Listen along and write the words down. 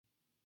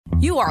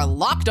You are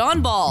Locked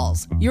On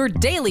Vols, your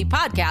daily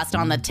podcast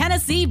on the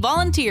Tennessee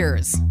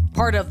Volunteers.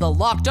 Part of the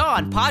Locked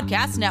On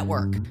Podcast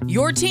Network,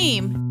 your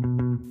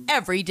team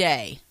every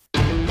day.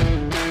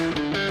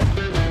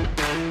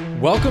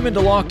 Welcome into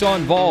Locked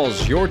On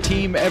Vols, your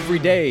team every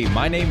day.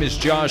 My name is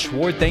Josh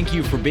Ward. Thank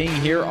you for being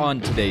here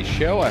on today's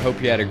show. I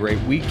hope you had a great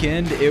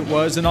weekend. It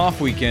was an off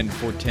weekend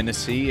for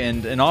Tennessee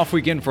and an off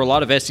weekend for a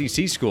lot of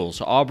SEC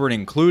schools, Auburn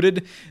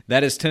included.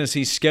 That is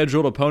Tennessee's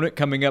scheduled opponent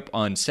coming up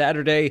on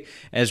Saturday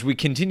as we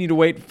continue to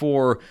wait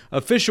for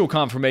official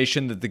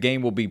confirmation that the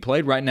game will be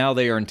played. Right now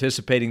they are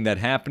anticipating that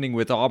happening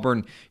with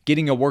Auburn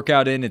getting a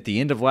workout in at the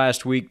end of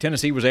last week.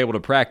 Tennessee was able to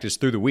practice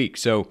through the week,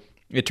 so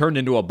it turned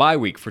into a bye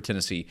week for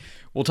Tennessee.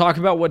 We'll talk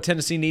about what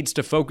Tennessee needs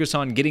to focus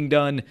on getting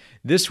done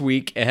this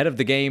week ahead of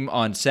the game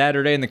on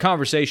Saturday, and the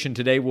conversation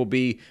today will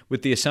be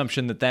with the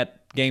assumption that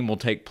that game will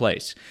take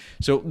place.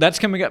 So that's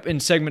coming up in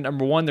segment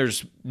number one.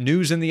 There's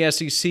news in the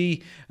SEC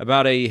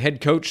about a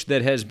head coach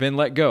that has been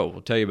let go.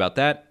 We'll tell you about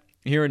that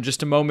here in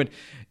just a moment.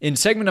 In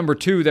segment number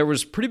two, there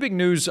was pretty big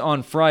news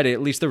on Friday.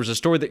 At least there was a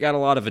story that got a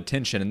lot of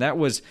attention, and that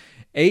was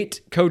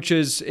 8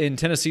 coaches in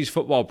Tennessee's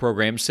football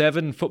program,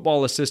 7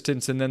 football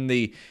assistants, and then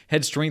the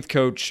head strength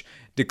coach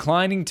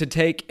declining to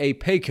take a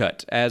pay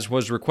cut, as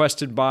was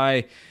requested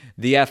by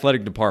the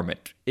athletic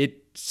department.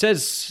 It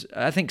says,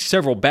 I think,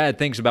 several bad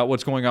things about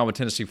what's going on with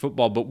Tennessee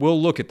football, but we'll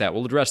look at that.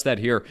 We'll address that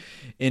here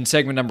in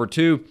segment number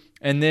 2.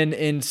 And then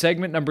in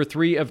segment number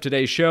 3 of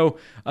today's show,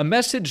 a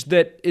message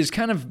that is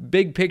kind of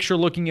big picture,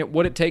 looking at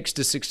what it takes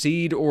to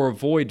succeed or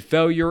avoid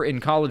failure in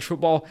college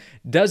football.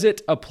 Does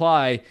it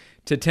apply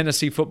to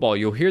Tennessee football?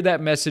 You'll hear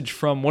that message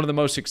from one of the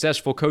most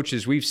successful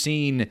coaches we've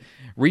seen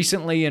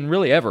recently and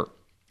really ever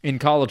in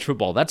college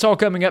football. That's all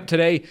coming up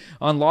today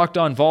on Locked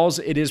On Vols.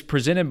 It is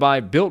presented by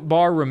Built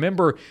Bar.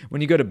 Remember, when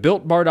you go to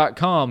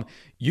BuiltBar.com,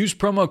 use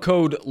promo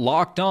code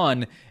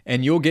LOCKEDON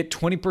and you'll get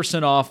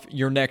 20% off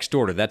your next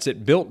order. That's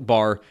at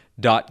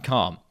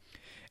BuiltBar.com.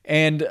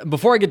 And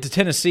before I get to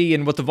Tennessee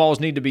and what the Vols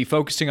need to be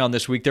focusing on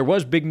this week, there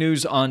was big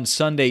news on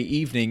Sunday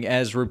evening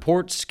as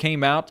reports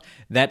came out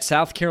that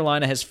South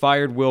Carolina has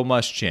fired Will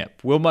Muschamp.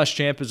 Will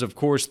Muschamp is, of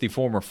course, the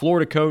former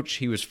Florida coach.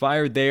 He was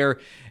fired there,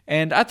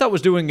 and I thought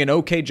was doing an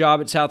okay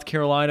job at South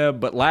Carolina,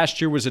 but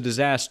last year was a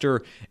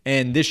disaster,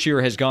 and this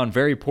year has gone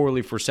very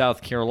poorly for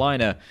South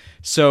Carolina.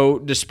 So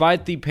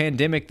despite the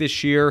pandemic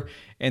this year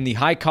and the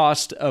high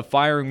cost of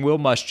firing Will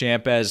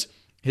Muschamp, as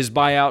his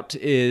buyout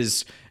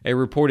is a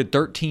reported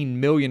 $13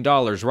 million,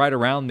 right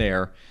around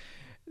there,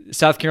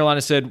 South Carolina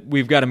said,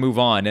 we've got to move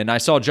on. And I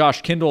saw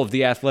Josh Kendall of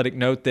The Athletic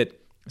note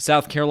that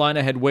South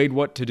Carolina had weighed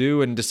what to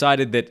do and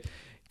decided that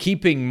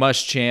keeping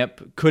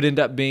Muschamp could end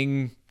up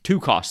being too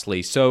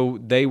costly. So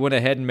they went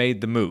ahead and made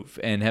the move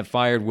and have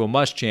fired Will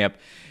Muschamp.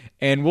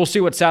 And we'll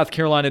see what South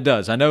Carolina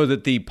does. I know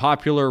that the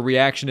popular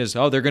reaction is,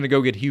 oh, they're going to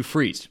go get Hugh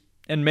Freeze.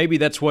 And maybe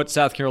that's what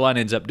South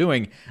Carolina ends up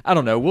doing. I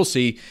don't know. We'll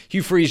see.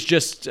 Hugh Freeze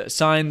just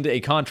signed a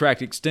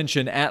contract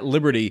extension at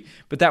Liberty,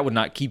 but that would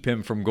not keep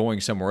him from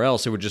going somewhere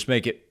else. It would just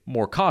make it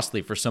more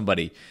costly for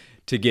somebody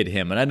to get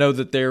him. And I know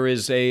that there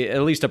is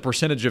at least a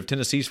percentage of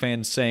Tennessee's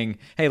fans saying,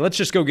 hey, let's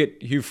just go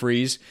get Hugh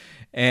Freeze.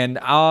 And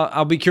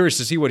I'll be curious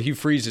to see what Hugh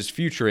Freeze's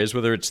future is,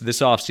 whether it's this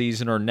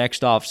offseason or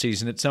next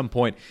offseason. At some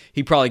point,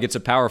 he probably gets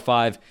a Power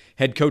 5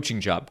 head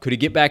coaching job. Could he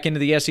get back into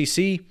the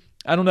SEC?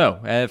 I don't know.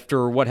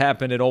 After what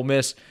happened at Ole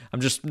Miss, I'm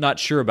just not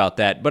sure about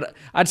that. But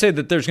I'd say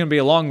that there's going to be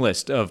a long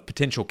list of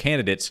potential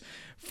candidates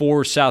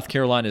for South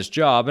Carolina's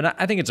job. And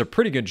I think it's a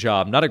pretty good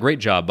job, not a great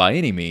job by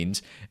any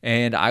means.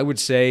 And I would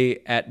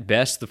say at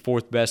best the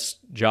 4th best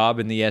job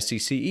in the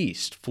SEC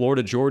East.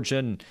 Florida, Georgia,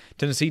 and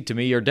Tennessee to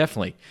me are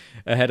definitely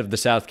ahead of the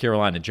South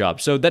Carolina job.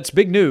 So that's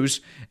big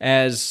news,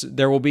 as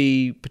there will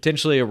be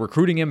potentially a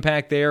recruiting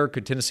impact there.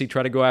 Could Tennessee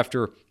try to go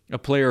after a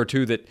player or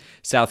two that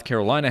South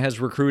Carolina has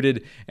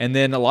recruited? And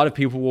then a lot of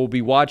people will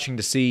be watching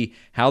to see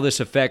how this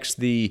affects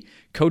the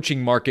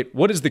coaching market.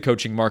 What is the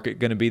coaching market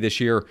going to be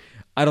this year?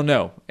 I don't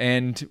know.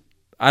 And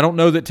I don't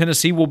know that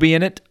Tennessee will be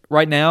in it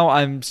right now.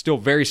 I'm still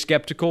very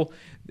skeptical.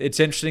 It's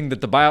interesting that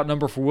the buyout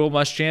number for Will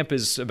Muschamp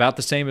is about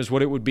the same as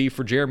what it would be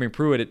for Jeremy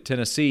Pruitt at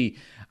Tennessee.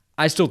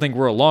 I still think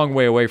we're a long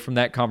way away from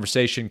that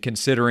conversation,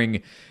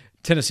 considering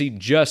Tennessee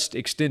just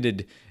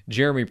extended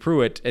Jeremy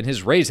Pruitt and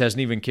his raise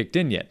hasn't even kicked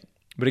in yet.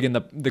 But again,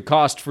 the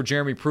cost for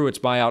Jeremy Pruitt's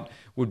buyout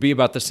would be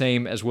about the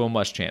same as Will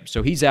Muschamp.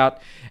 So he's out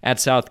at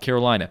South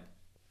Carolina.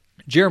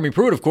 Jeremy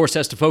Pruitt, of course,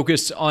 has to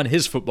focus on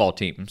his football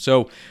team.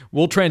 So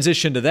we'll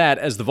transition to that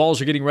as the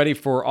Vols are getting ready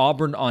for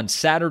Auburn on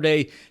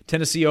Saturday.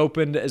 Tennessee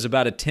opened as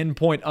about a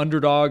 10-point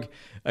underdog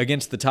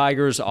against the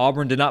Tigers.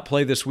 Auburn did not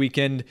play this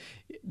weekend.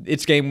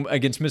 Its game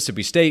against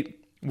Mississippi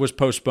State was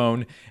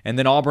postponed, and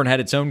then Auburn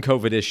had its own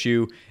COVID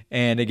issue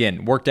and,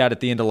 again, worked out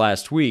at the end of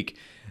last week.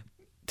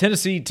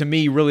 Tennessee, to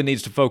me, really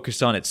needs to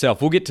focus on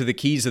itself. We'll get to the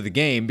keys of the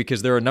game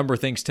because there are a number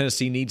of things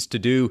Tennessee needs to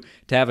do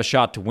to have a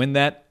shot to win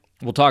that.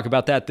 We'll talk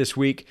about that this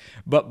week.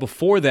 But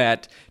before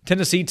that,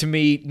 Tennessee, to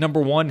me,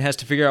 number one, has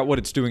to figure out what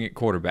it's doing at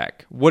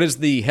quarterback. What is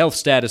the health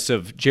status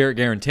of Jarrett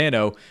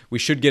Guarantano? We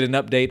should get an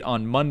update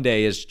on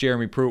Monday, as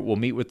Jeremy Pruitt will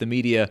meet with the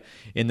media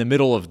in the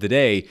middle of the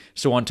day.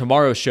 So on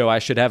tomorrow's show, I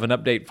should have an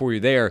update for you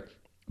there.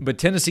 But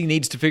Tennessee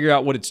needs to figure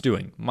out what it's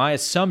doing. My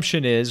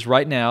assumption is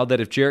right now that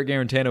if Jarrett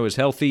Guarantano is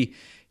healthy,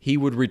 he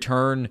would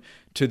return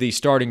to the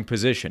starting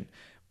position.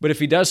 But if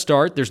he does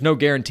start, there's no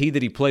guarantee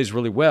that he plays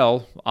really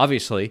well,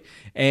 obviously,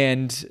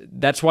 and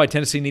that's why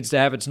Tennessee needs to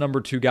have its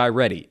number 2 guy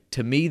ready.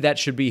 To me, that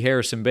should be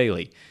Harrison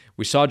Bailey.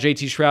 We saw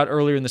JT Shrout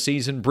earlier in the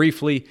season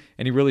briefly,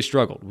 and he really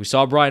struggled. We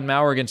saw Brian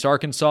Maurer against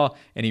Arkansas,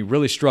 and he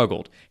really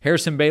struggled.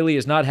 Harrison Bailey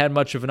has not had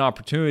much of an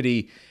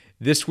opportunity.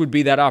 This would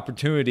be that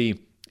opportunity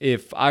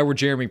if I were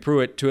Jeremy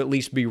Pruitt to at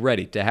least be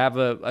ready, to have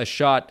a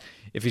shot,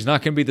 if he's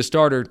not going to be the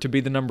starter, to be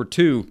the number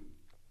 2.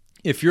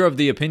 If you're of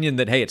the opinion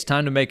that, hey, it's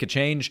time to make a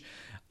change,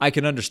 I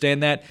can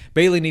understand that.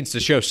 Bailey needs to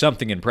show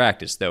something in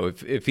practice, though.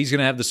 If he's going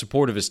to have the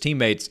support of his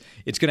teammates,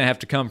 it's going to have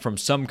to come from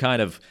some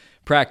kind of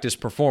practice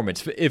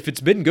performance. If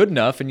it's been good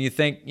enough and you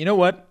think, you know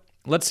what,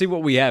 let's see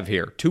what we have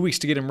here. 2 weeks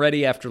to get him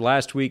ready after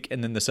last week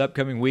and then this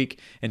upcoming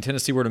week, and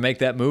Tennessee were to make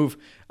that move,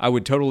 I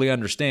would totally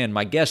understand.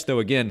 My guess, though,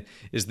 again,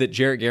 is that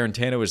Jarrett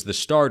Guarantano is the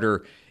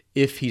starter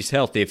if he's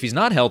healthy. If he's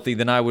not healthy,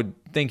 then I would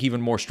think even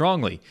more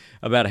strongly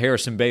about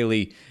Harrison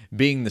Bailey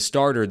being the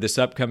starter this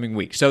upcoming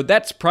week. So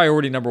that's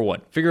priority number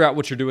 1. Figure out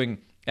what you're doing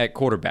at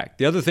quarterback.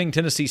 The other thing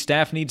Tennessee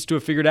staff needs to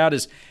have figured out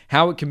is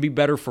how it can be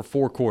better for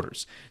 4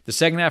 quarters. The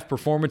second half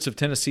performance of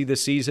Tennessee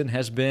this season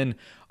has been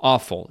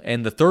awful,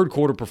 and the third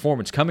quarter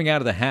performance coming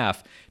out of the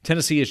half,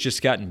 Tennessee has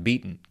just gotten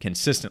beaten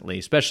consistently,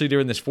 especially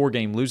during this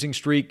 4-game losing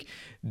streak.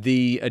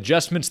 The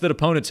adjustments that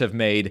opponents have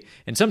made,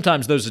 and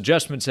sometimes those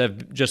adjustments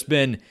have just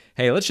been,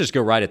 hey, let's just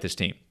go right at this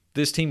team.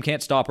 This team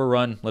can't stop a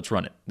run, let's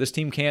run it. This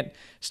team can't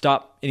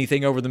stop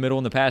anything over the middle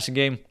in the passing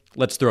game,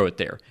 let's throw it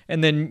there.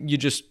 And then you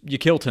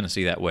kill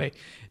Tennessee that way.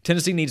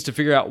 Tennessee needs to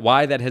figure out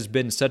why that has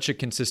been such a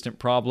consistent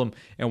problem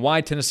and why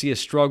Tennessee has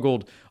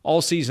struggled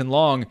all season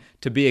long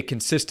to be a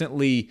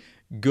consistently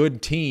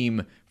good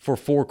team for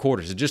 4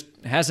 quarters. It just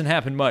hasn't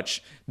happened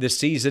much this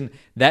season.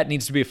 That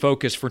needs to be a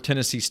focus for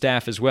Tennessee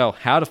staff as well,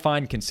 how to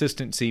find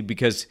consistency,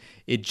 because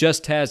it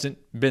just hasn't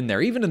been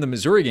there. Even in the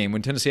Missouri game,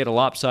 when Tennessee had a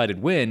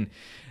lopsided win,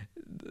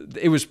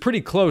 it was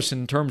pretty close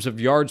in terms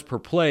of yards per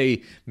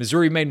play.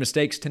 Missouri made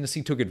mistakes.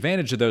 Tennessee took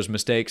advantage of those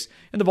mistakes,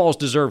 and the Vols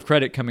deserve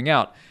credit coming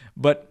out.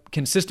 But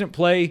consistent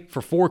play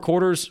for 4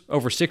 quarters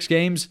over 6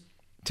 games,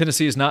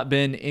 Tennessee has not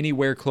been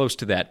anywhere close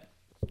to that.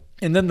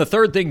 And then the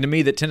third thing to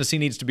me that Tennessee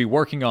needs to be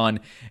working on,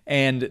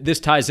 and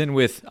this ties in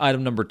with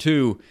item number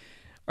 2,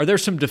 are there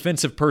some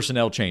defensive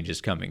personnel changes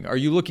coming? Are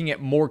you looking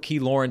at more Key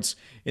Lawrence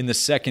in the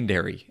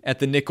secondary at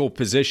the nickel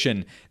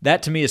position?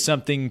 That to me is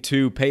something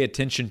to pay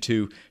attention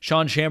to.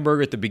 Sean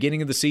Schamberger at the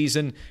beginning of the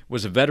season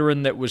was a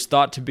veteran that was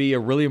thought to be a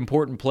really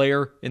important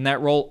player in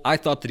that role. I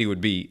thought that he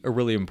would be a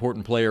really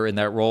important player in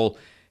that role.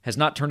 Has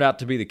not turned out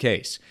to be the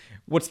case.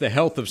 What's the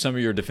health of some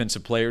of your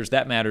defensive players?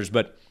 That matters,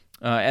 but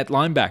at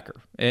linebacker,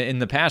 in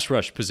the pass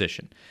rush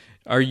position,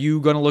 are you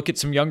going to look at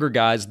some younger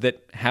guys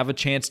that have a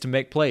chance to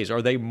make plays?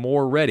 Are they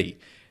more ready?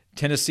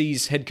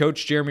 Tennessee's head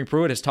coach, Jeremy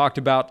Pruitt, has talked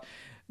about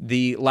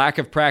the lack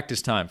of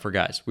practice time for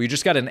guys. We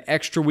just got an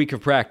extra week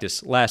of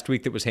practice last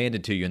week that was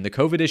handed to you. And the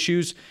COVID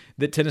issues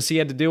that Tennessee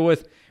had to deal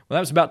with, well, that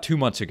was about 2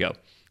 months ago.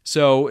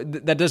 So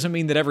that doesn't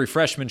mean that every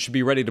freshman should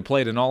be ready to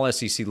play at an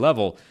all-SEC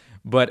level,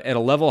 but at a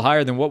level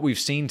higher than what we've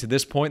seen to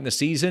this point in the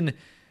season,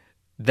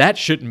 that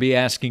shouldn't be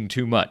asking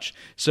too much.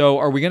 So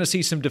are we going to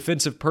see some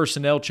defensive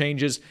personnel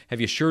changes?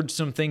 Have you shored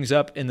some things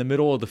up in the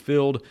middle of the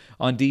field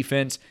on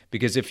defense?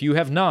 Because if you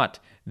have not,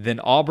 then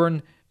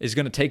Auburn is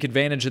going to take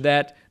advantage of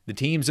that. The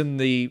teams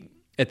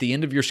at the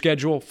end of your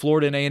schedule,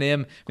 Florida and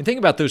A&M, and think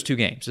about those 2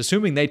 games.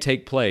 Assuming they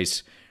take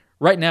place,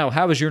 right now,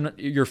 how is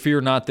your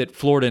fear not that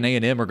Florida and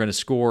A&M are going to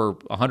score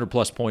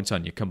 100-plus points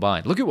on you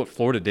combined? Look at what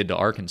Florida did to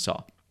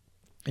Arkansas.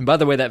 And by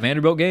the way, that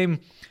Vanderbilt game,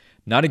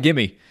 not a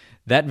gimme.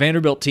 That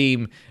Vanderbilt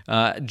team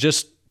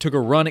just took a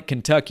run at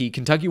Kentucky.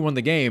 Kentucky won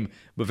the game,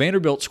 but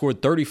Vanderbilt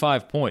scored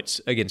 35 points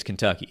against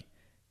Kentucky.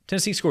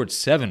 Tennessee scored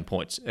 7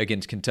 points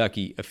against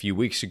Kentucky a few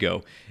weeks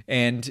ago.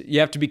 And you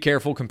have to be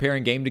careful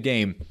comparing game to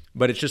game,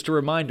 but it's just a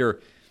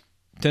reminder,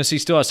 Tennessee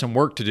still has some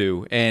work to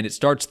do, and it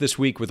starts this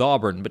week with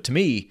Auburn. But to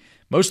me,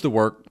 most of the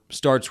work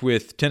starts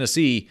with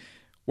Tennessee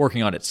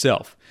working on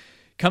itself.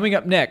 Coming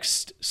up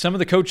next, some of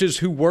the coaches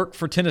who work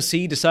for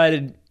Tennessee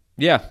decided,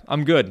 yeah,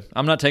 I'm good.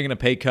 I'm not taking a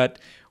pay cut.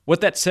 What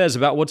that says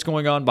about what's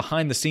going on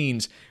behind the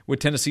scenes with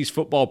Tennessee's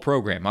football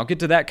program. I'll get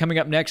to that coming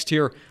up next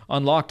here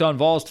on Locked On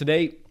Vols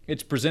today.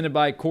 It's presented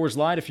by Coors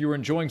Light. If you were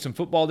enjoying some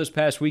football this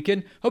past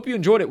weekend, hope you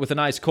enjoyed it with an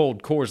ice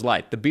cold Coors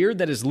Light. The beer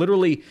that is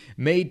literally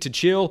made to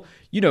chill.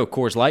 You know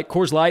Coors Light.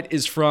 Coors Light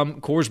is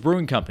from Coors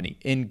Brewing Company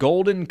in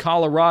Golden,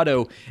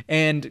 Colorado.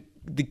 And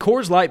the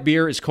Coors Light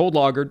beer is cold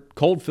lagered,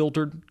 cold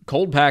filtered,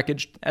 cold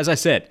packaged. As I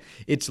said,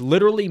 it's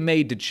literally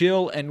made to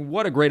chill, and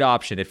what a great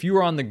option. If you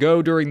are on the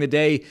go during the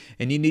day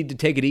and you need to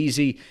take it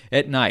easy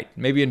at night,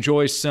 maybe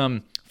enjoy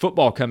some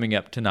football coming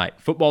up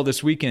tonight. Football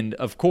this weekend,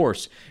 of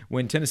course,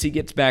 when Tennessee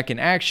gets back in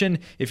action.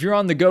 If you're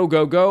on the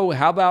go,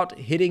 how about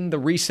hitting the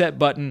reset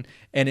button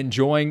and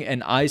enjoying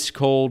an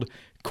ice-cold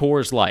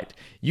Coors Light?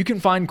 You can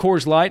find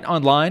Coors Light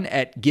online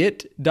at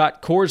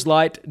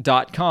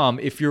get.coorslight.com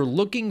if you're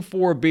looking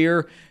for a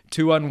beer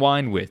to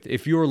unwind with.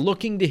 If you're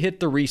looking to hit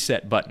the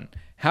reset button,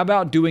 how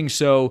about doing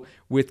so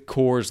with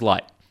Coors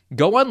Light?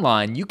 Go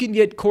online. You can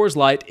get Coors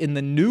Light in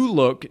the new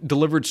look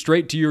delivered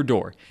straight to your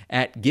door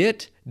at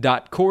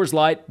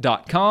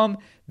get.coorslight.com.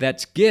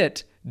 That's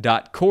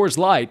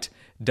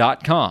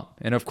get.coorslight.com.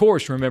 And of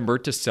course, remember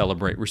to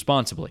celebrate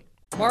responsibly.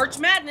 March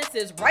Madness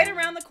is right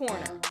around the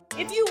corner.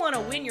 If you want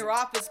to win your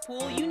office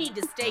pool, you need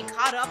to stay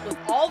caught up with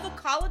all the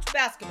college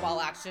basketball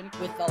action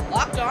with the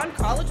Locked On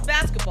College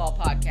Basketball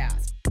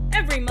Podcast.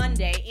 Every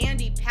Monday,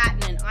 Andy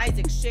Patton and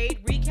Isaac Shade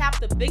recap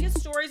the biggest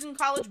stories in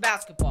college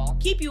basketball,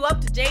 keep you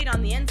up to date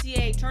on the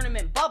NCAA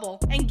tournament bubble,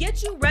 and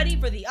get you ready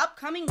for the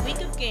upcoming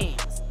week of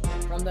games.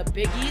 From the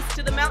Big East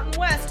to the Mountain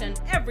West and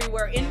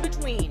everywhere in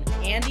between,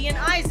 Andy and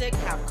Isaac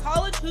have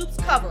college hoops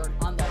covered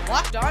on the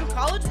Locked On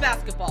College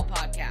Basketball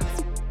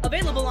Podcast.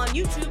 Available on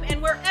YouTube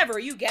and wherever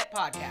you get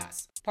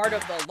podcasts. Part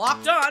of the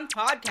Locked On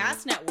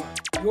Podcast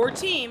Network. Your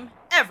team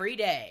every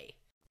day.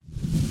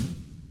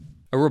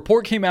 A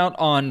report came out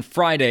on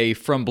Friday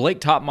from Blake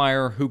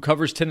Topmeyer, who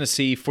covers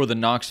Tennessee for the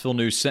Knoxville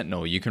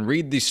News-Sentinel. You can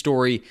read the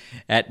story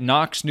at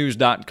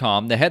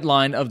knoxnews.com. The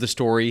headline of the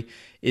story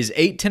is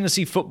 8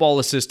 Tennessee football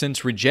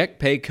assistants reject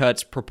pay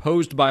cuts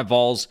proposed by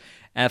Vols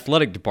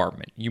athletic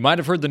department. You might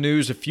have heard the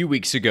news a few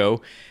weeks ago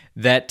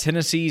that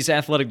Tennessee's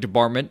athletic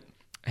department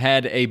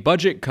had a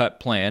budget cut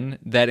plan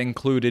that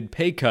included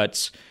pay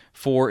cuts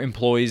for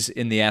employees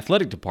in the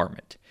athletic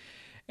department.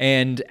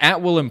 And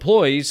at-will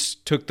employees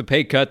took the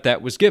pay cut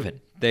that was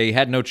given. They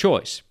had no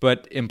choice.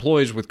 But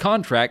employees with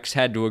contracts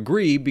had to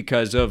agree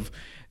because of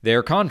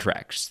their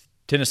contracts.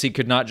 Tennessee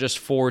could not just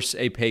force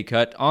a pay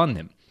cut on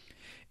them.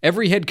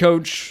 Every head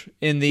coach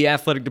in the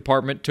athletic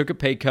department took a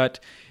pay cut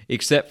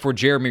except for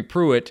Jeremy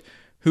Pruitt,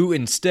 who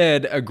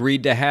instead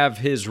agreed to have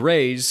his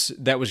raise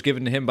that was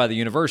given to him by the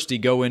university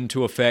go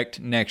into effect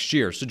next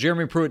year. So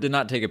Jeremy Pruitt did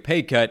not take a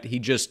pay cut. He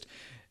just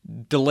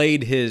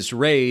delayed his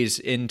raise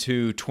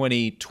into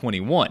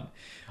 2021.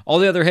 All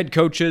the other head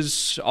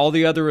coaches, all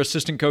the other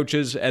assistant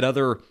coaches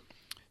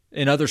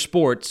in other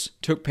sports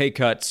took pay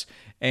cuts,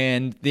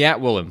 and the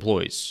at-will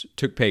employees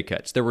took pay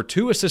cuts. There were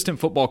 2 assistant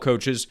football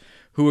coaches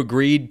who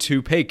agreed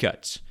to pay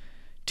cuts,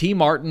 T.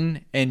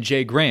 Martin and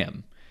Jay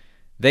Graham.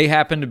 They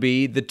happen to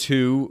be the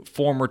 2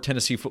 former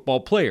Tennessee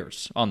football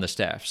players on the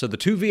staff. So the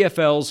 2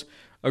 VFLs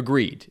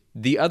agreed.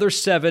 The other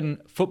 7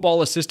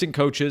 football assistant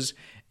coaches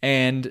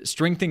and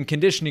strength and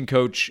conditioning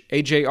coach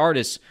A.J.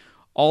 Artis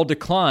all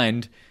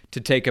declined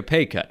to take a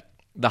pay cut.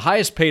 The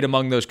highest paid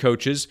among those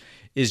coaches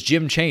is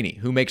Jim Chaney,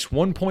 who makes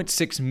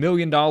 $1.6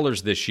 million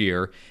this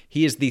year.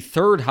 He is the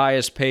 3rd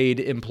highest paid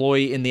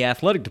employee in the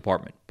athletic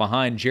department,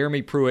 behind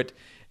Jeremy Pruitt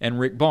and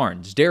Rick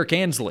Barnes. Derek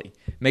Ansley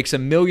makes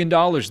 $1 million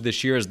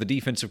this year as the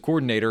defensive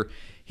coordinator.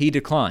 He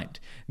declined.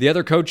 The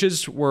other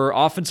coaches were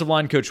offensive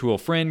line coach Will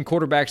Friend,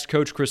 quarterbacks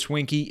coach Chris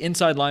Winkie,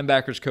 inside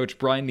linebackers coach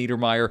Brian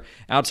Niedermeyer,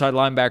 outside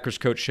linebackers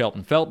coach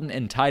Shelton Felton,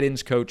 and tight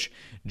ends coach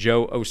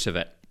Joe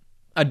Osavet.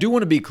 I do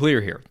want to be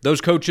clear here.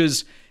 Those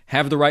coaches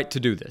have the right to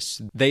do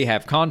this. They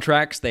have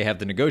contracts, they have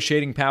the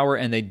negotiating power,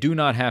 and they do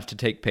not have to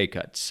take pay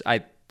cuts.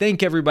 I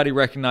think everybody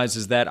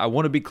recognizes that. I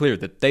want to be clear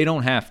that they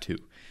don't have to.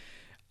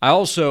 I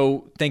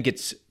also think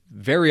it's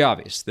very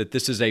obvious that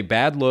this is a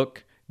bad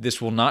look. This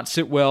will not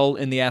sit well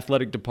in the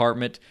athletic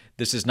department.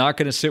 This is not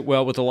going to sit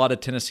well with a lot of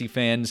Tennessee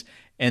fans,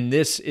 and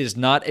this is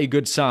not a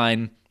good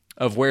sign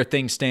of where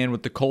things stand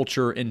with the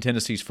culture in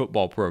Tennessee's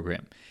football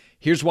program.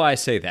 Here's why I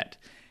say that.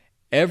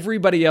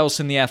 Everybody else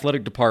in the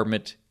athletic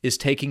department is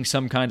taking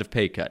some kind of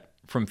pay cut,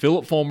 from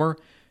Philip Fulmer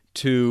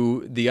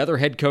to the other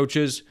head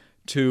coaches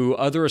to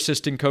other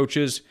assistant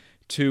coaches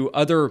to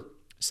other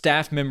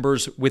staff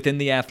members within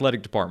the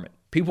athletic department.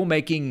 People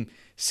making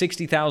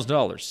 $60,000,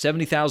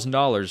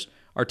 $70,000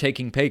 are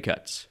taking pay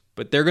cuts,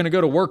 but they're going to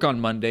go to work on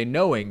Monday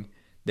knowing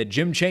that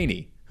Jim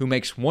Chaney, who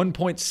makes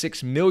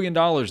 $1.6 million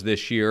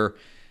this year,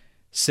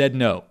 said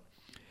no.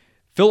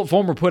 Philip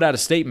Fulmer put out a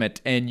statement,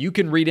 and you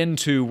can read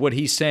into what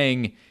he's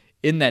saying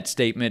in that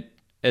statement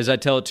as I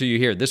tell it to you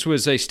here. This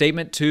was a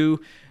statement to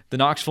the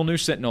Knoxville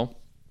News-Sentinel.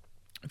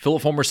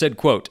 Philip Fulmer said,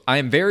 quote, "I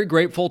am very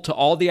grateful to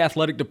all the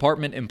athletic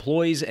department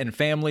employees and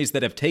families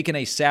that have taken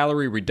a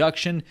salary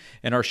reduction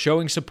and are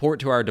showing support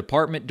to our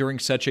department during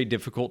such a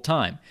difficult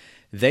time.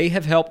 They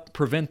have helped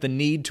prevent the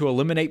need to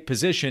eliminate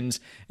positions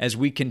as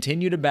we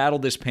continue to battle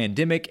this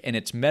pandemic and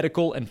its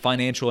medical and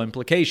financial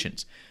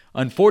implications.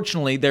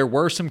 Unfortunately, there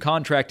were some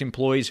contract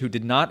employees who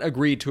did not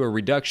agree to a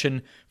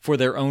reduction for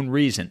their own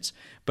reasons.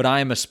 But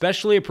I am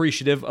especially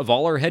appreciative of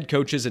all our head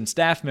coaches and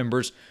staff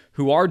members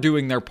who are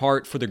doing their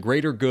part for the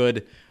greater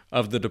good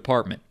of the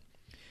department."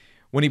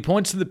 When he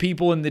points to the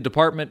people in the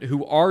department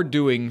who are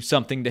doing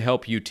something to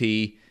help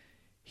UT,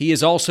 he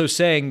is also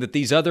saying that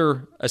these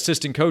other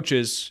assistant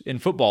coaches in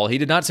football, he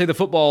did not say the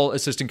football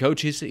assistant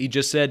coaches, he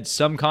just said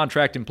some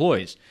contract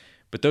employees.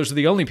 but those are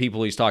the only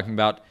people he's talking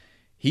about.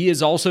 He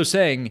is also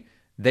saying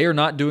they are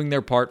not doing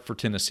their part for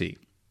Tennessee.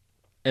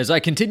 As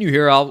I continue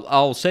here,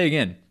 I'll say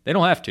again, they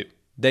don't have to.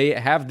 They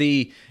have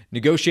the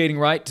negotiating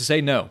right to say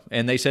no,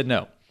 and they said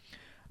no.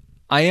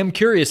 I am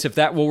curious if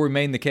that will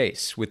remain the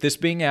case. With this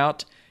being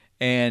out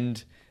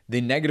and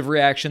the negative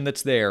reaction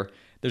that's there,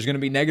 there's going to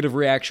be negative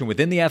reaction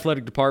within the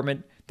athletic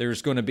department.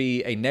 There's going to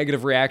be a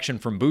negative reaction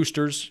from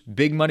boosters,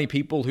 big money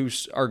people who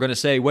are going to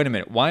say, wait a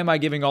minute, why am I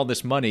giving all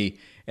this money?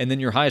 And then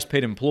your highest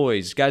paid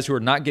employees, guys who are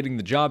not getting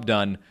the job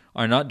done,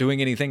 are not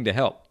doing anything to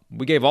help.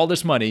 We gave all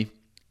this money.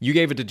 You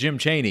gave it to Jim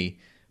Chaney.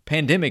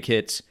 Pandemic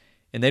hits,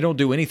 and they don't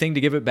do anything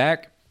to give it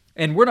back.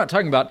 And we're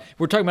talking about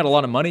a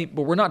lot of money,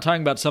 but we're not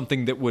talking about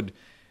something that would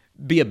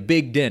be a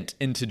big dent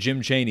into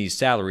Jim Chaney's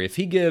salary. If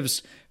he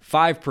gives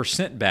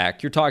 5%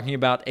 back, you're talking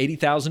about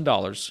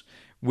 $80,000,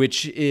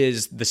 which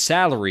is the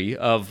salary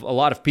of a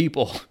lot of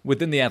people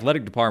within the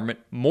athletic department,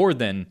 more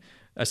than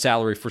a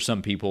salary for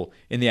some people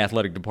in the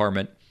athletic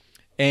department.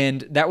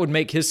 And that would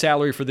make his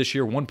salary for this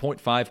year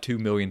 $1.52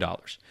 million.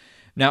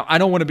 Now, I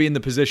don't want to be in the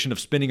position of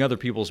spending other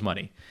people's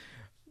money,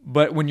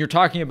 but when you're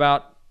talking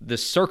about the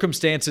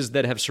circumstances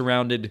that have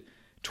surrounded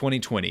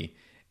 2020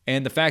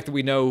 and the fact that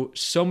we know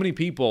so many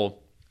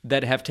people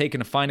that have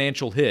taken a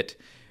financial hit,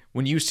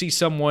 when you see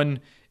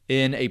someone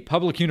in a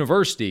public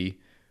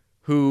university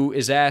who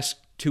is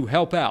asked to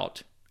help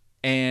out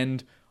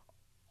and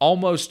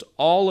almost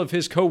all of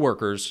his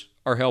coworkers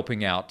are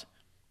helping out,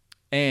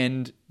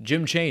 and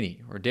Jim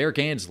Chaney or Derek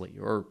Ansley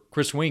or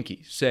Chris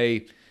Weinke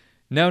say,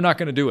 no, not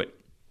going to do it,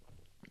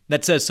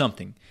 that says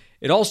something.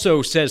 It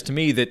also says to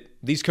me that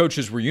these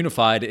coaches were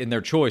unified in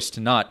their choice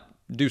to not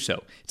do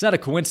so. It's not a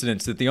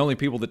coincidence that the only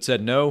people that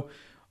said no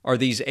are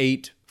these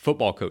 8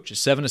 football coaches,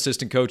 7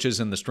 assistant coaches,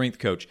 and the strength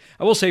coach.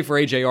 I will say for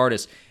A.J.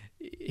 Artis,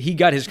 he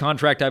got his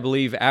contract, I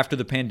believe, after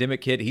the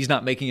pandemic hit. He's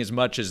not making as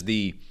much as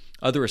the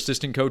other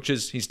assistant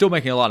coaches. He's still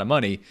making a lot of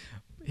money.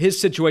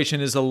 His situation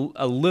is a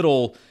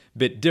little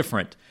bit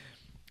different.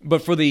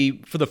 But for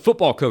the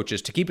football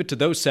coaches, to keep it to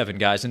those 7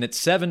 guys, and it's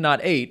 7, not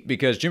 8,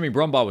 because Jimmy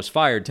Brumbaugh was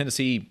fired.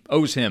 Tennessee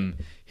owes him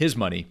his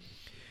money,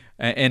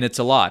 and it's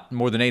a lot,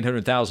 more than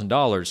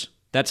 $800,000.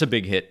 That's a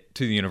big hit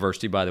to the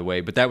university, by the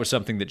way, but that was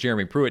something that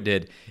Jeremy Pruitt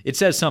did. It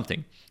says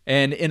something.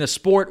 And in a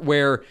sport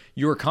where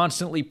you're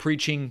constantly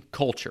preaching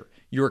culture,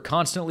 you're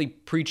constantly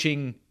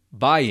preaching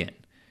buy-in,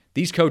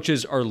 these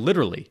coaches are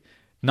literally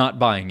not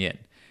buying in.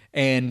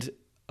 And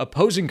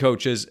opposing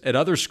coaches at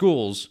other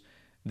schools,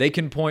 they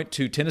can point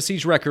to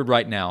Tennessee's record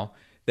right now.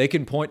 They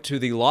can point to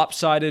the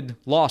lopsided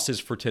losses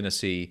for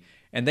Tennessee.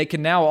 And they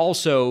can now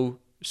also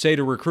say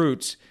to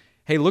recruits,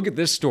 hey, look at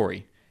this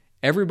story.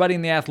 Everybody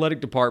in the athletic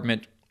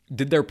department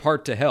did their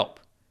part to help.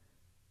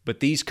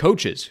 But these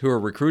coaches who are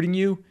recruiting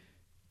you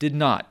did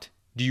not.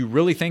 Do you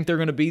really think they're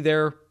going to be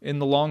there in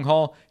the long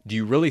haul? Do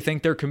you really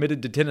think they're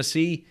committed to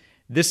Tennessee?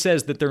 This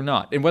says that they're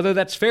not. And whether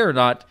that's fair or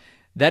not,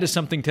 that is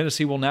something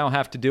Tennessee will now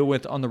have to deal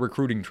with on the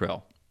recruiting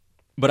trail.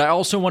 But I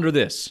also wonder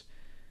this.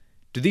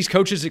 Do these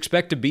coaches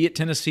expect to be at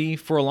Tennessee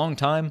for a long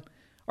time?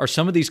 Are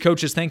some of these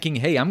coaches thinking,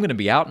 hey, I'm going to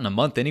be out in a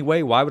month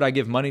anyway. Why would I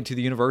give money to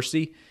the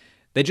university?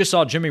 They just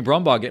saw Jimmy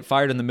Brumbaugh get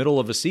fired in the middle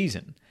of a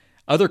season.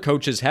 Other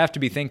coaches have to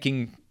be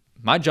thinking,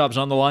 my job's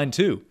on the line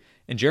too,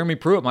 and Jeremy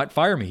Pruitt might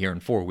fire me here in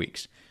 4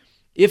 weeks.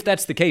 If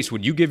that's the case,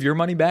 would you give your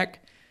money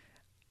back?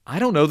 I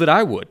don't know that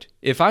I would.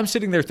 If I'm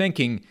sitting there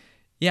thinking,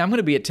 yeah, I'm going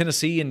to be at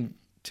Tennessee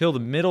until the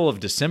middle of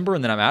December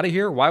and then I'm out of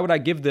here, why would I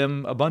give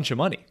them a bunch of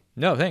money?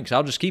 No, thanks.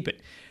 I'll just keep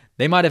it.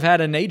 They might have had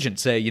an agent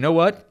say, you know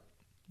what?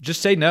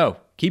 Just say no.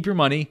 Keep your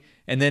money,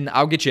 and then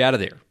I'll get you out of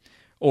there.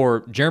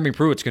 Or Jeremy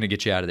Pruitt's going to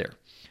get you out of there.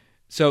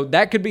 So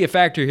that could be a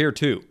factor here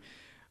too.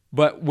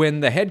 But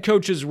when the head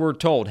coaches were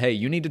told, hey,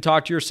 you need to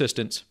talk to your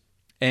assistants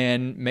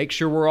and make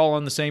sure we're all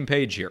on the same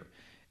page here.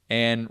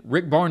 And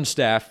Rick Barnes'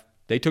 staff,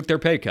 they took their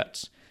pay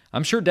cuts.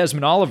 I'm sure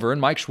Desmond Oliver and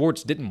Mike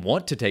Schwartz didn't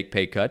want to take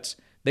pay cuts.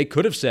 They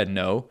could have said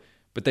no,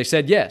 but they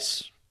said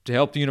yes to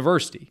help the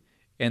university.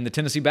 And the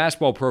Tennessee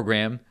basketball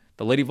program,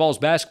 the Lady Vols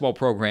basketball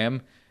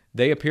program,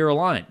 they appear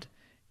aligned.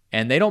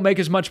 And they don't make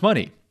as much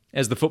money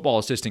as the football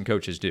assistant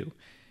coaches do.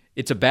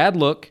 It's a bad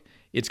look.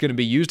 It's going to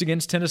be used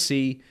against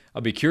Tennessee.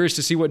 I'll be curious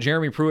to see what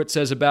Jeremy Pruitt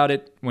says about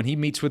it when he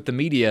meets with the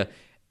media.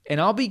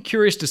 And I'll be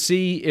curious to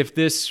see if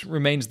this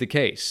remains the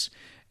case.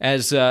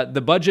 As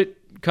the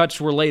budget cuts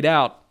were laid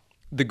out,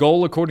 the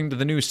goal, according to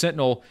the News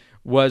Sentinel,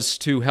 was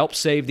to help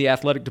save the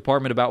athletic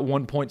department about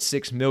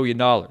 $1.6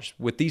 million.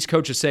 With these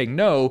coaches saying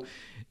no,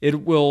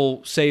 it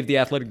will save the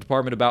athletic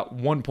department about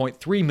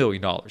 $1.3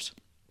 million. So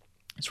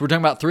we're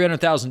talking about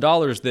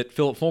 $300,000 that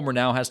Philip Fulmer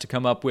now has to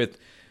come up with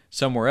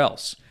somewhere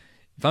else.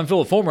 If I'm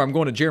Philip Fulmer, I'm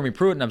going to Jeremy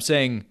Pruitt and I'm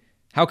saying,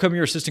 how come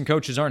your assistant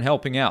coaches aren't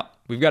helping out?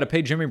 We've got to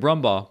pay Jimmy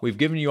Brumbaugh. We've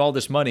given you all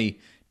this money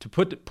to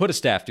put a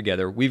staff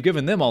together. We've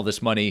given them all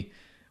this money.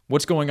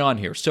 What's going on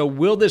here? So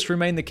will this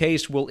remain the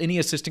case? Will any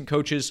assistant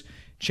coaches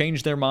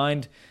change their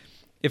mind?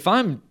 If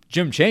I'm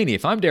Jim Chaney,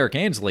 if I'm Derek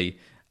Ansley,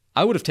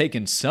 I would have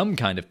taken some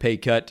kind of pay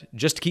cut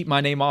just to keep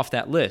my name off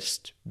that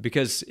list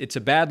because it's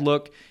a bad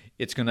look.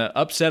 It's going to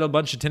upset a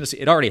bunch of Tennessee.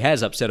 It already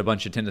has upset a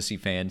bunch of Tennessee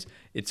fans.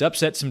 It's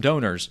upset some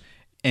donors,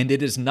 and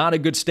it is not a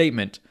good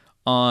statement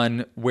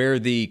on where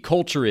the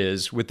culture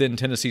is within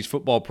Tennessee's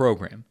football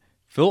program.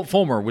 Philip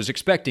Fulmer was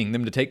expecting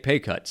them to take pay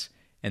cuts,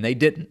 and they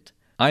didn't.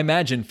 I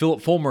imagine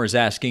Philip Fulmer is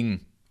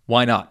asking,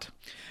 why not?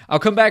 I'll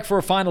come back for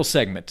a final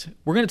segment.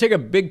 We're going to take a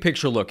big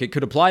picture look. It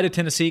could apply to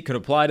Tennessee, it could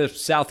apply to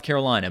South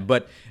Carolina,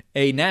 but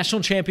a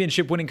national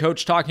championship winning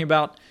coach talking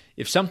about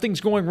if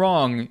something's going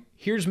wrong,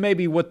 here's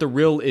maybe what the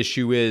real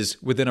issue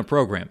is within a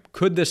program.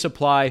 Could this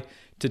apply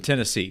to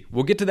Tennessee?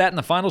 We'll get to that in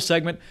the final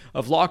segment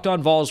of Locked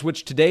On Vols,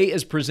 which today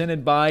is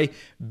presented by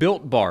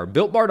Built Bar.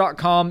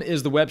 BuiltBar.com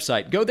is the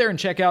website. Go there and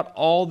check out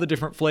all the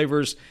different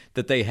flavors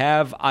that they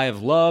have. I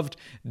have loved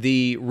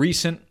the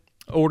recent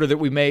order that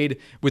we made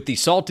with the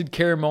salted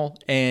caramel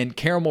and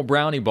caramel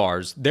brownie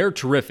bars. They're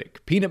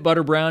terrific. Peanut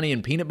butter brownie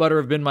and peanut butter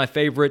have been my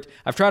favorite.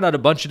 I've tried out a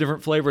bunch of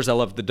different flavors. I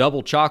love the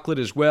double chocolate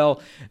as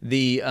well.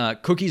 The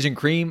cookies and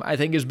cream, I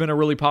think, has been a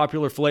really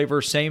popular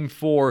flavor. Same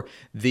for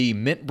the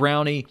mint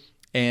brownie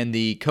and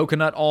the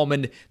coconut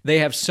almond. They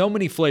have so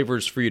many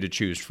flavors for you to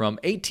choose from,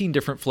 18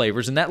 different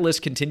flavors, and that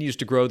list continues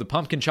to grow. The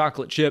pumpkin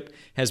chocolate chip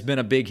has been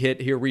a big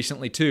hit here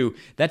recently too.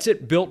 That's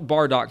at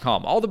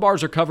BuiltBar.com. All the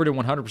bars are covered in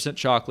 100%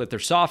 chocolate. They're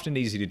soft and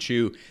easy to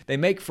chew. They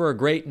make for a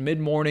great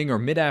mid-morning or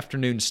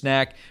mid-afternoon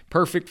snack,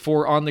 perfect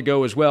for on the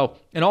go as well.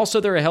 And also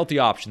they're a healthy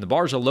option. The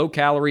bars are low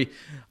calorie,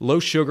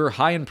 low sugar,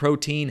 high in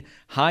protein,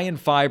 high in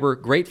fiber,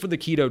 great for the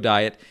keto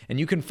diet,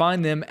 and you can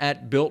find them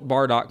at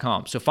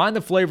BuiltBar.com. So find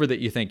the flavor that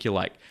you think you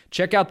like.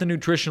 Check out the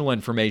nutritional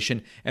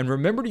information, and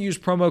remember to use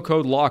promo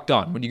code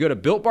LOCKEDON. When you go to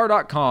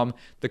BuiltBar.com,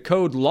 the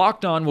code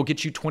LOCKEDON will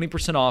get you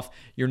 20% off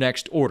your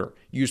next order.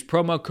 Use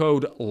promo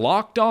code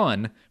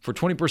LOCKEDON for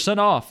 20%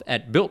 off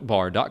at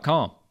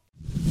BuiltBar.com.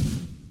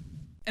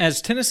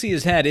 As Tennessee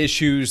has had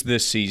issues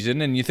this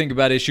season, and you think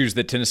about issues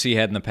that Tennessee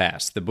had in the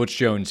past, the Butch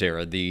Jones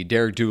era, the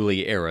Derek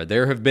Dooley era,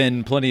 there have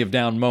been plenty of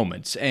down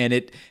moments, and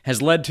it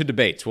has led to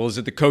debates. Well, is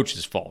it the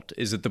coach's fault?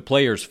 Is it the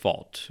players'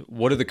 fault?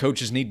 What do the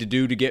coaches need to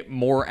do to get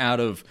more out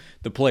of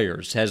the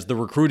players? Has the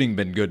recruiting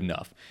been good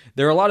enough?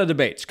 There are a lot of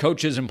debates,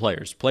 coaches and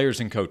players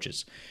and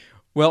coaches.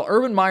 Well,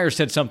 Urban Meyer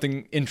said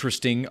something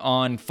interesting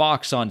on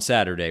Fox on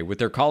Saturday with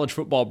their college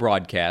football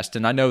broadcast,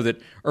 and I know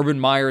that Urban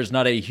Meyer is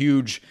not a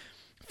huge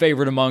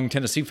favorite among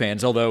Tennessee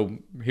fans, although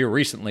here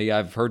recently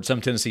I've heard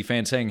some Tennessee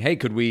fans saying, hey,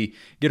 could we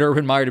get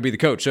Urban Meyer to be the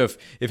coach? So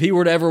if he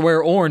were to ever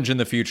wear orange in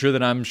the future,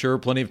 then I'm sure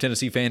plenty of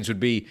Tennessee fans would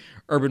be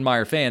Urban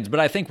Meyer fans. But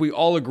I think we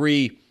all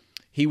agree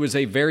he was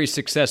a very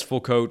successful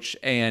coach,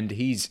 and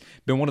he's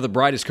been one of the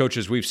brightest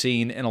coaches we've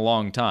seen in a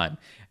long time.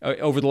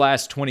 Over the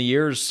last 20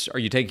 years, are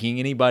you taking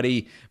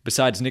anybody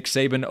besides Nick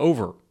Saban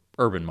over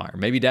Urban Meyer?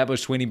 Maybe Dabo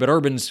Swinney, but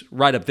Urban's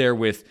right up there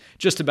with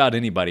just about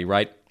anybody,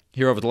 right?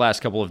 Here over the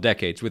last couple of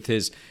decades with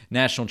his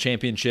national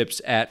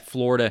championships at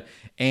Florida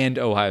and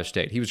Ohio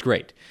State. He was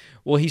great.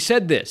 Well, he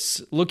said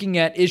this, looking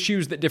at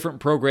issues that different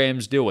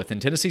programs deal with,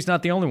 and Tennessee's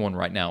not the only one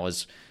right now.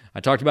 As I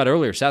talked about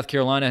earlier, South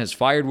Carolina has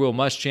fired Will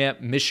Muschamp.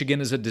 Michigan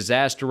is a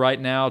disaster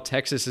right now.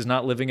 Texas is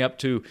not living up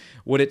to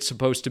what it's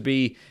supposed to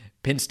be.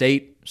 Penn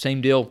State, same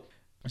deal.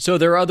 So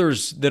there are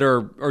others that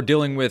are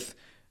dealing with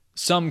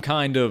some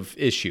kind of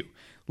issue.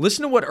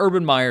 Listen to what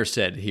Urban Meyer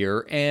said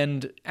here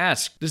and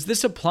ask, does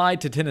this apply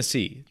to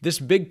Tennessee? This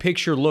big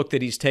picture look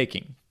that he's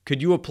taking,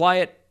 could you apply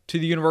it to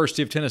the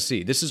University of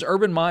Tennessee? This is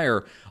Urban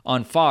Meyer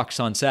on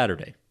Fox on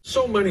Saturday.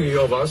 So many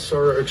of us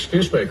are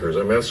excuse makers.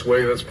 I mean, that's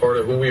part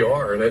of who we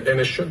are, and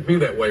it shouldn't be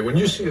that way. When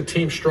you see a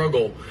team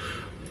struggle,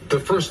 the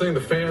first thing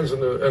the fans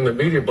and the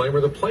media blame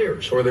are the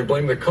players, or they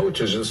blame the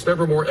coaches. It's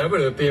never more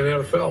evident in the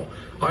NFL.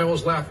 I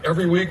always laugh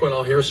every week when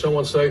I'll hear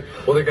someone say,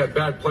 well, they got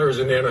bad players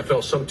in the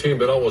NFL, some team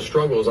that always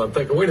struggles. I'm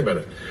thinking, wait a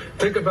minute.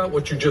 Think about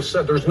what you just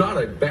said. There's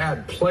not a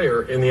bad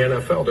player in the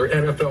NFL. They're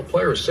NFL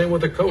players. Same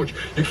with the coach.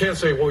 You can't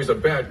say, well, he's a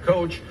bad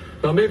coach.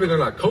 Now, maybe they're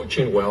not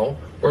coaching well,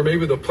 or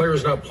maybe the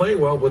player's not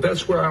playing well, but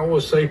that's where I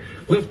always say,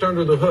 lift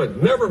under the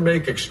hood. Never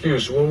make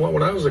excuse.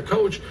 When I was a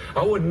coach,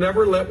 I would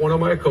never let one of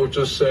my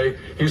coaches say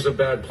he's a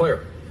bad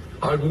player.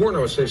 I'd warn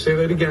them and say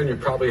that again, you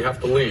probably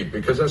have to leave,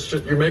 because that's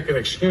just, you're making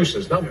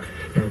excuses. Now,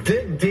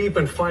 dig deep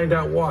and find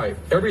out why.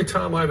 Every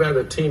time I've had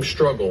a team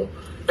struggle,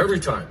 every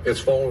time,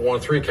 it's fallen in one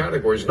of three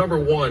categories. Number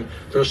one,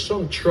 there's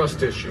some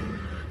trust issue.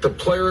 The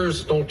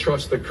players don't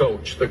trust the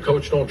coach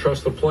don't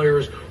trust the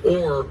players,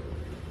 or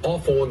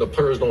awful when the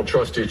players don't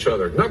trust each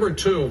other. Number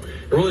two,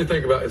 you really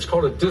think about it, it's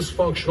called a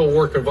dysfunctional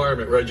work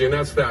environment, Reggie, and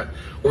that's that,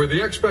 where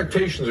the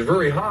expectations are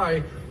very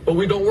high, but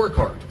we don't work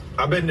hard.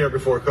 I've been there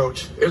before,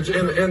 Coach. And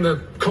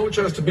the coach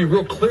has to be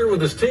real clear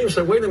with his team,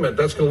 say, wait a minute,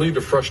 that's going to lead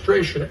to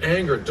frustration,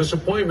 anger,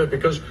 disappointment,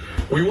 because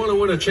we want to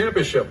win a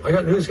championship. I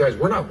got news, guys,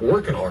 we're not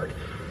working hard.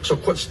 So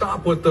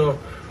stop with the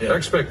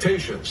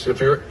expectations.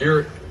 If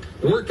your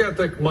work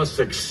ethic must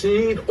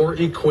exceed or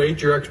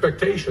equate your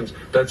expectations,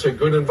 that's a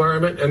good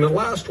environment. And the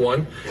last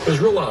one is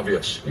real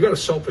obvious. You got a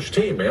selfish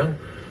team, man.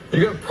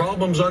 You got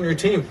problems on your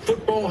team.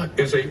 Football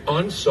is a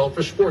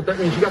unselfish sport. That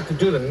means you got to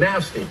do the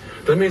nasty.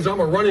 That means I'm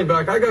a running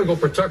back. I got to go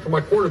protect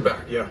my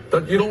quarterback. Yeah.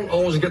 That you don't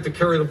always get to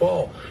carry the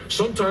ball.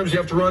 Sometimes you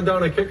have to run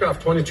down a kickoff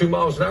 22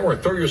 miles an hour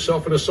and throw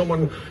yourself into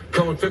someone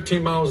coming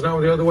 15 miles an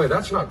hour the other way.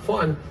 That's not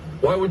fun.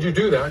 Why would you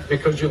do that?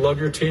 Because you love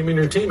your team and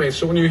your teammates.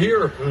 So when you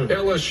hear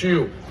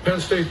LSU,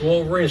 Penn State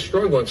Wolverines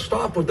struggling,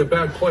 stop with the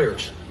bad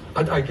players.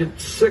 I get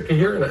sick of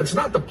hearing that. It's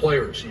not the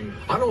players.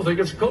 I don't think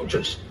it's the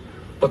coaches.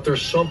 But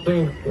there's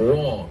something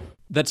wrong.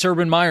 That's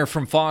Urban Meyer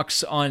from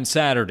Fox on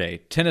Saturday.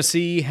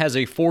 Tennessee has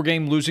a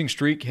 4-game losing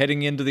streak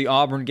heading into the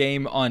Auburn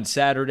game on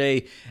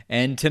Saturday,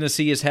 and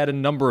Tennessee has had a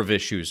number of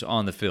issues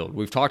on the field.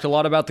 We've talked a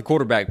lot about the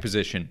quarterback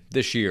position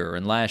this year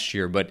and last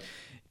year, but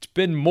it's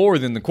been more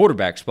than the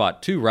quarterback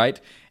spot too, right?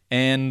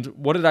 And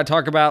what did I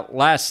talk about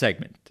last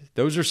segment?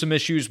 Those are some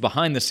issues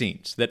behind the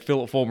scenes that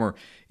Phillip Fulmer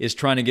is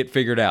trying to get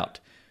figured out.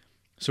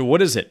 So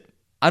what is it?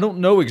 I don't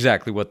know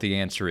exactly what the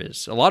answer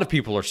is. A lot of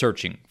people are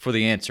searching for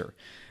the answer.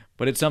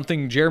 But it's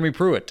something Jeremy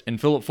Pruitt and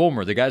Phillip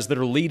Fulmer, the guys that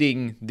are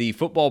leading the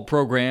football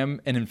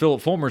program, and in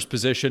Phillip Fulmer's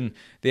position,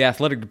 the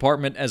athletic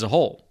department as a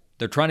whole.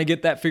 They're trying to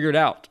get that figured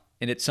out,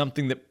 and it's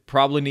something that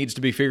probably needs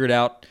to be figured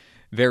out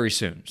very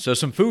soon. So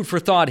some food for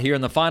thought here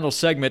in the final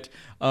segment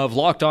of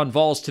Locked On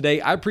Vols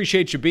today. I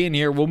appreciate you being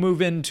here. We'll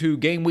move into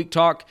Game Week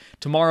Talk.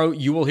 Tomorrow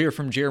you will hear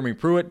from Jeremy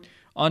Pruitt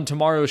on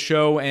tomorrow's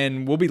show,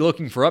 and we'll be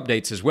looking for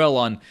updates as well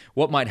on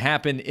what might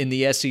happen in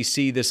the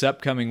SEC this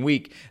upcoming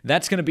week.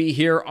 That's going to be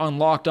here on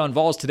Locked On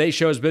Vols. Today's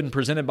show has been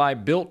presented by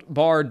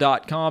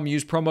BuiltBar.com.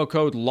 Use promo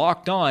code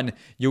LOCKEDON.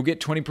 You'll get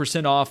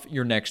 20% off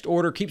your next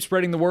order. Keep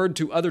spreading the word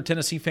to other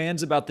Tennessee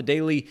fans about the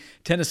daily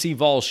Tennessee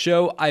Vols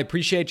show. I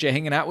appreciate you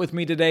hanging out with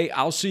me today.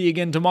 I'll see you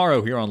again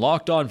tomorrow here on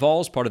Locked On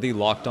Vols, part of the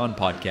Locked On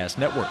Podcast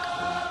Network.